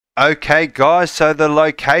Okay, guys, so the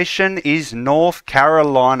location is North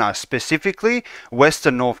Carolina, specifically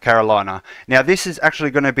Western North Carolina. Now, this is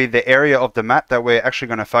actually going to be the area of the map that we're actually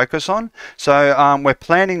going to focus on. So, we're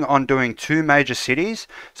planning on doing two major cities.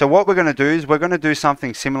 So, what we're going to do is we're going to do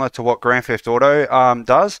something similar to what Grand Theft Auto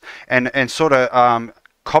does, and sort of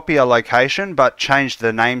copy a location but change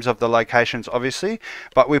the names of the locations, obviously.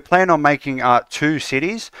 But we plan on making two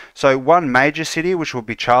cities, so one major city, which will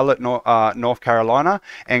be Charlotte, North Carolina,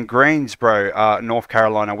 and Greensboro, North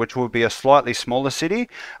Carolina, which will be a slightly smaller city.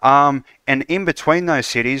 And in between those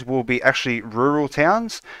cities will be actually rural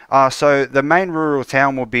towns. So the main rural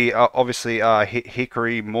town will be obviously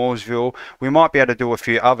Hickory, Mooresville. We might be able to do a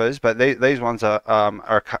few others, but these ones are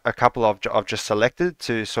a couple I've just selected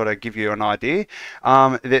to sort of give you an idea.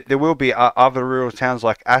 There will be other rural towns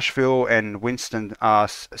like Asheville and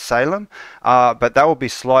Winston-Salem, but they will be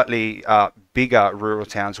slightly bigger rural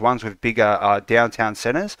towns, ones with bigger downtown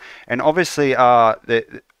centers. And obviously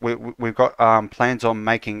we've got plans on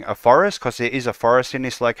making a forest, because there is a forest in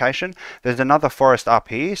this location. There's another forest up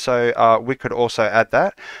here, so we could also add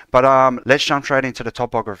that. But let's jump straight into the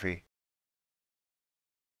topography.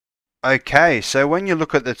 Okay, so when you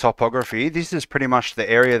look at the topography, this is pretty much the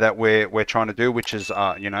area that we're trying to do, which is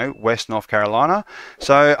West North Carolina.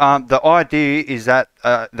 So the idea is that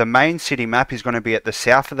the main city map is going to be at the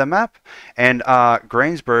south of the map, and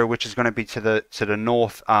Greensboro, which is going to be to the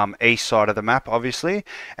north east side of the map, obviously.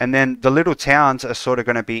 And then the little towns are sort of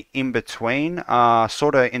going to be in between,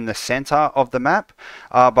 sort of in the center of the map.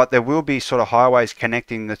 But there will be sort of highways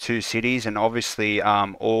connecting the two cities, and obviously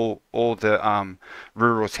all the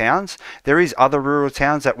rural towns. There is other rural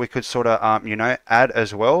towns that we could sort of add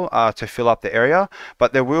as well to fill up the area,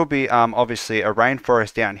 but there will be obviously a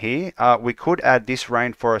rainforest down here. We could add this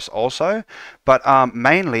rainforest also, but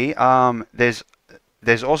mainly there's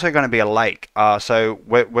also going to be a lake. So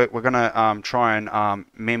we're going to try and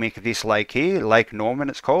mimic this lake here, Lake Norman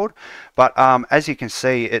it's called. But as you can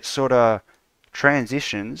see, it sort of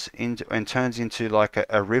transitions into and turns into like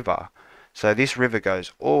a river. So this river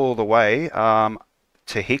goes all the way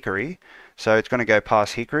to Hickory. So it's going to go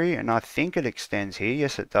past Hickory, and I think it extends here.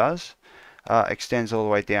 Yes, it does. Extends all the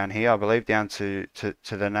way down here, I believe, down to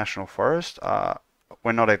the National Forest.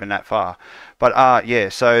 We're not even that far. But yeah,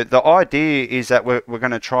 so the idea is that we're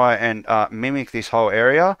going to try and mimic this whole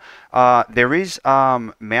area. There is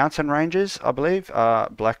mountain ranges, I believe.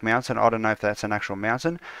 Black Mountain, I don't know if that's an actual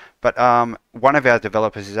mountain. But one of our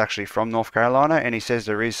developers is actually from North Carolina, and he says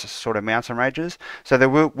there is sort of mountain ranges. So there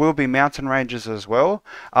will be mountain ranges as well.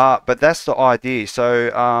 But that's the idea.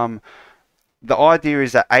 So the idea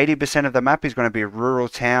is that 80% of the map is going to be rural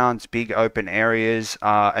towns, big open areas,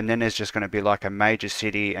 and then there's just going to be like a major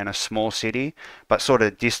city and a small city, but sort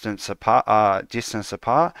of distance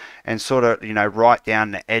apart, and sort of, right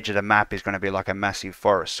down the edge of the map is going to be like a massive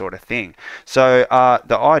forest sort of thing. So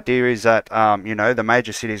the idea is that, the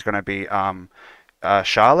major city is going to be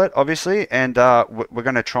Charlotte, obviously, and we're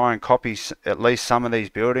going to try and copy at least some of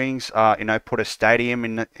these buildings. Put a stadium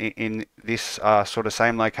in this sort of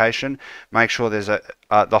same location. Make sure there's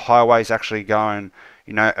the highways actually going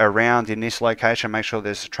around in this location. Make sure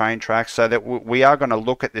there's train tracks, so that we are going to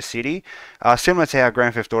look at the city similar to how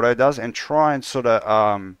Grand Theft Auto does, and try and sort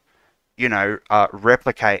of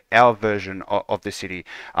replicate our version of the city.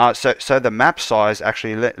 So the map size,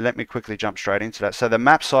 actually, let me quickly jump straight into that. So the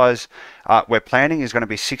map size we're planning is going to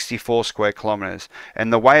be 64 square kilometers.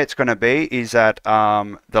 And the way it's going to be is that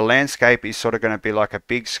the landscape is sort of going to be like a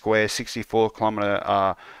big square 64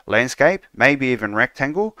 kilometer landscape, maybe even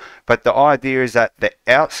rectangle. But the idea is that the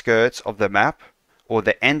outskirts of the map, or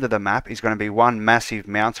the end of the map, is going to be one massive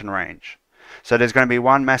mountain range. So there's going to be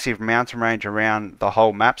one massive mountain range around the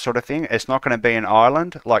whole map sort of thing. It's not going to be an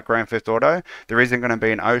island like Grand Theft Auto. There isn't going to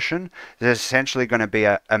be an ocean. There's essentially going to be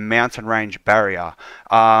a mountain range barrier.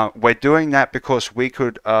 We're doing that because we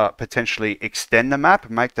could potentially extend the map,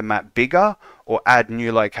 make the map bigger, or add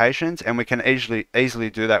new locations, and we can easily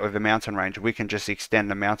do that with a mountain range. We can just extend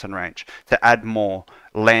the mountain range to add more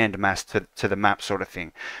land mass to the map sort of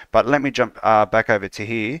thing. But let me jump back over to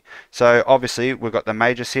here. So obviously we've got the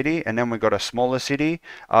major city, and then we've got a smaller city.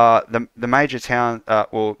 The major town,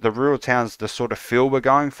 well, the rural towns, the sort of feel we're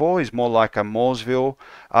going for is more like a Mooresville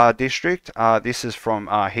district. This is from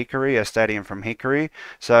Hickory, a stadium from Hickory.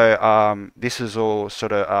 So this is all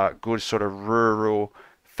sort of good sort of rural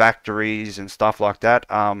factories and stuff like that.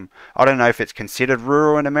 I don't know if it's considered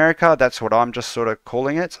rural in America. That's what I'm just sort of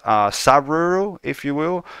calling it, sub-rural, if you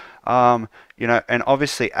will. And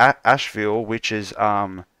obviously Asheville, which is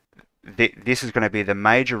this is going to be the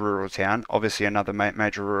major rural town, obviously another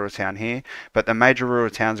major rural town here, but the major rural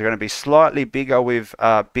towns are going to be slightly bigger with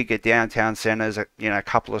bigger downtown centers, a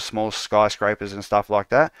couple of small skyscrapers and stuff like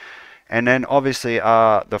that. And then obviously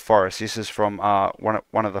the forest. This is from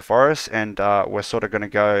one of the forests, and we're sort of going to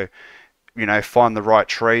go, find the right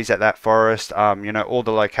trees at that forest. All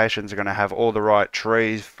the locations are going to have all the right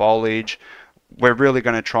trees, foliage. We're really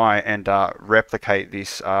going to try and replicate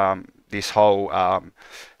this whole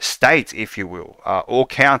state, if you will, or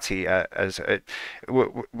county, as it.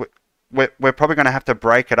 We're probably going to have to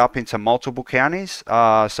break it up into multiple counties.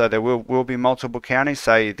 So there will be multiple counties.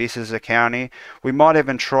 Say this is a county. We might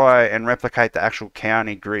even try and replicate the actual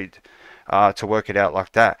county grid to work it out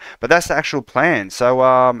like that. But that's the actual plan.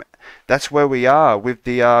 So that's where we are with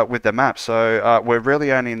the map. So we're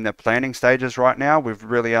really only in the planning stages right now. We've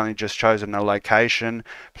really only just chosen a location,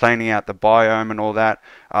 planning out the biome and all that,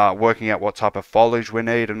 working out what type of foliage we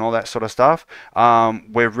need and all that sort of stuff.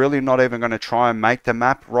 We're really not even going to try and make the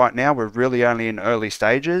map right now. We're really only in early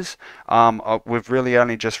stages. We've really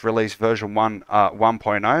only just released version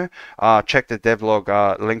 1.0. Check the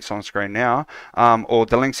devlog links on screen now, or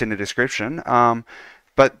the links in the description.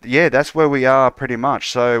 But yeah, that's where we are pretty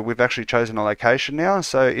much. So we've actually chosen a location now.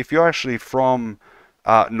 So if you're actually from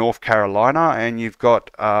North Carolina and you've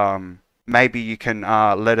got maybe you can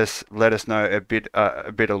let us know a bit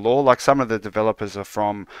of lore. Like some of the developers are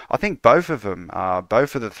from, I think both of them,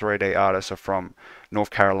 both of the 3D artists are from North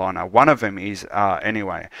Carolina. One of them is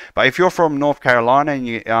anyway. But if you're from North Carolina and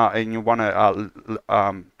you want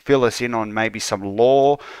to fill us in on maybe some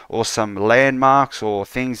lore or some landmarks or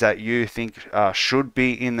things that you think should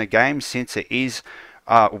be in the game, since it is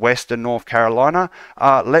Western North Carolina,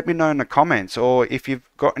 let me know in the comments. Or if you've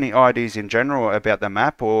got any ideas in general about the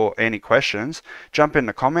map or any questions, jump in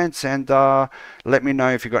the comments and let me know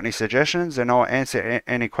if you've got any suggestions, and I'll answer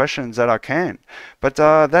any questions that I can. But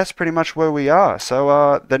that's pretty much where we are.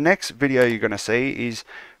 So the next video you're going to see is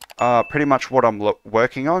pretty much what I'm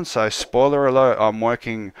working on. So spoiler alert, I'm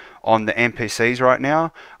working on the NPCs right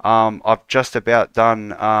now. I've just about done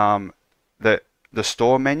the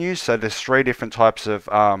store menus. So there's 3 different types of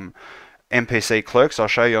NPC clerks. I'll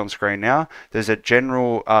show you on screen now. There's a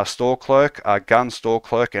general store clerk, a gun store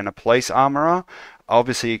clerk, and a police armorer.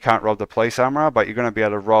 Obviously you can't rob the police armorer, but you're going to be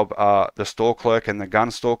able to rob the store clerk and the gun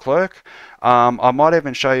store clerk. I might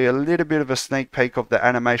even show you a little bit of a sneak peek of the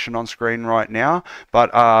animation on screen right now, but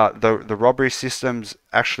the robbery system's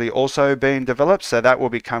actually also being developed, so that will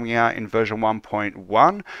be coming out in version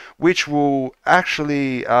 1.1, which will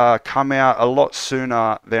actually come out a lot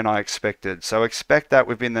sooner than I expected. So expect that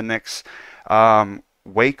within the next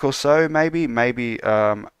week or so, maybe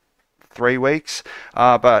 3 weeks,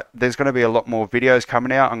 but there's going to be a lot more videos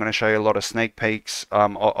coming out. I'm going to show you a lot of sneak peeks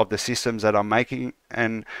of the systems that I'm making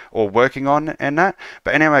or working on and that.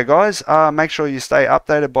 But anyway guys, make sure you stay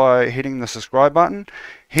updated by hitting the subscribe button.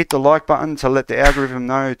 Hit the like button to let the algorithm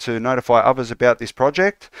know to notify others about this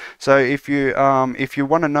project. So if you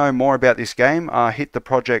want to know more about this game, hit the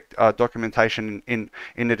project documentation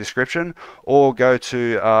in the description, or go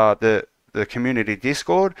to the community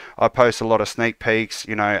Discord. I post a lot of sneak peeks,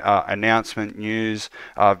 announcement news,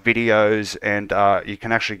 videos, and you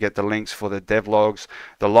can actually get the links for the devlogs,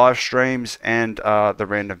 the live streams, and the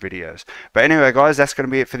random videos. But anyway guys, that's going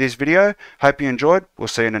to be it for this video. Hope you enjoyed. We'll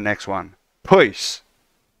see you in the next one. Peace.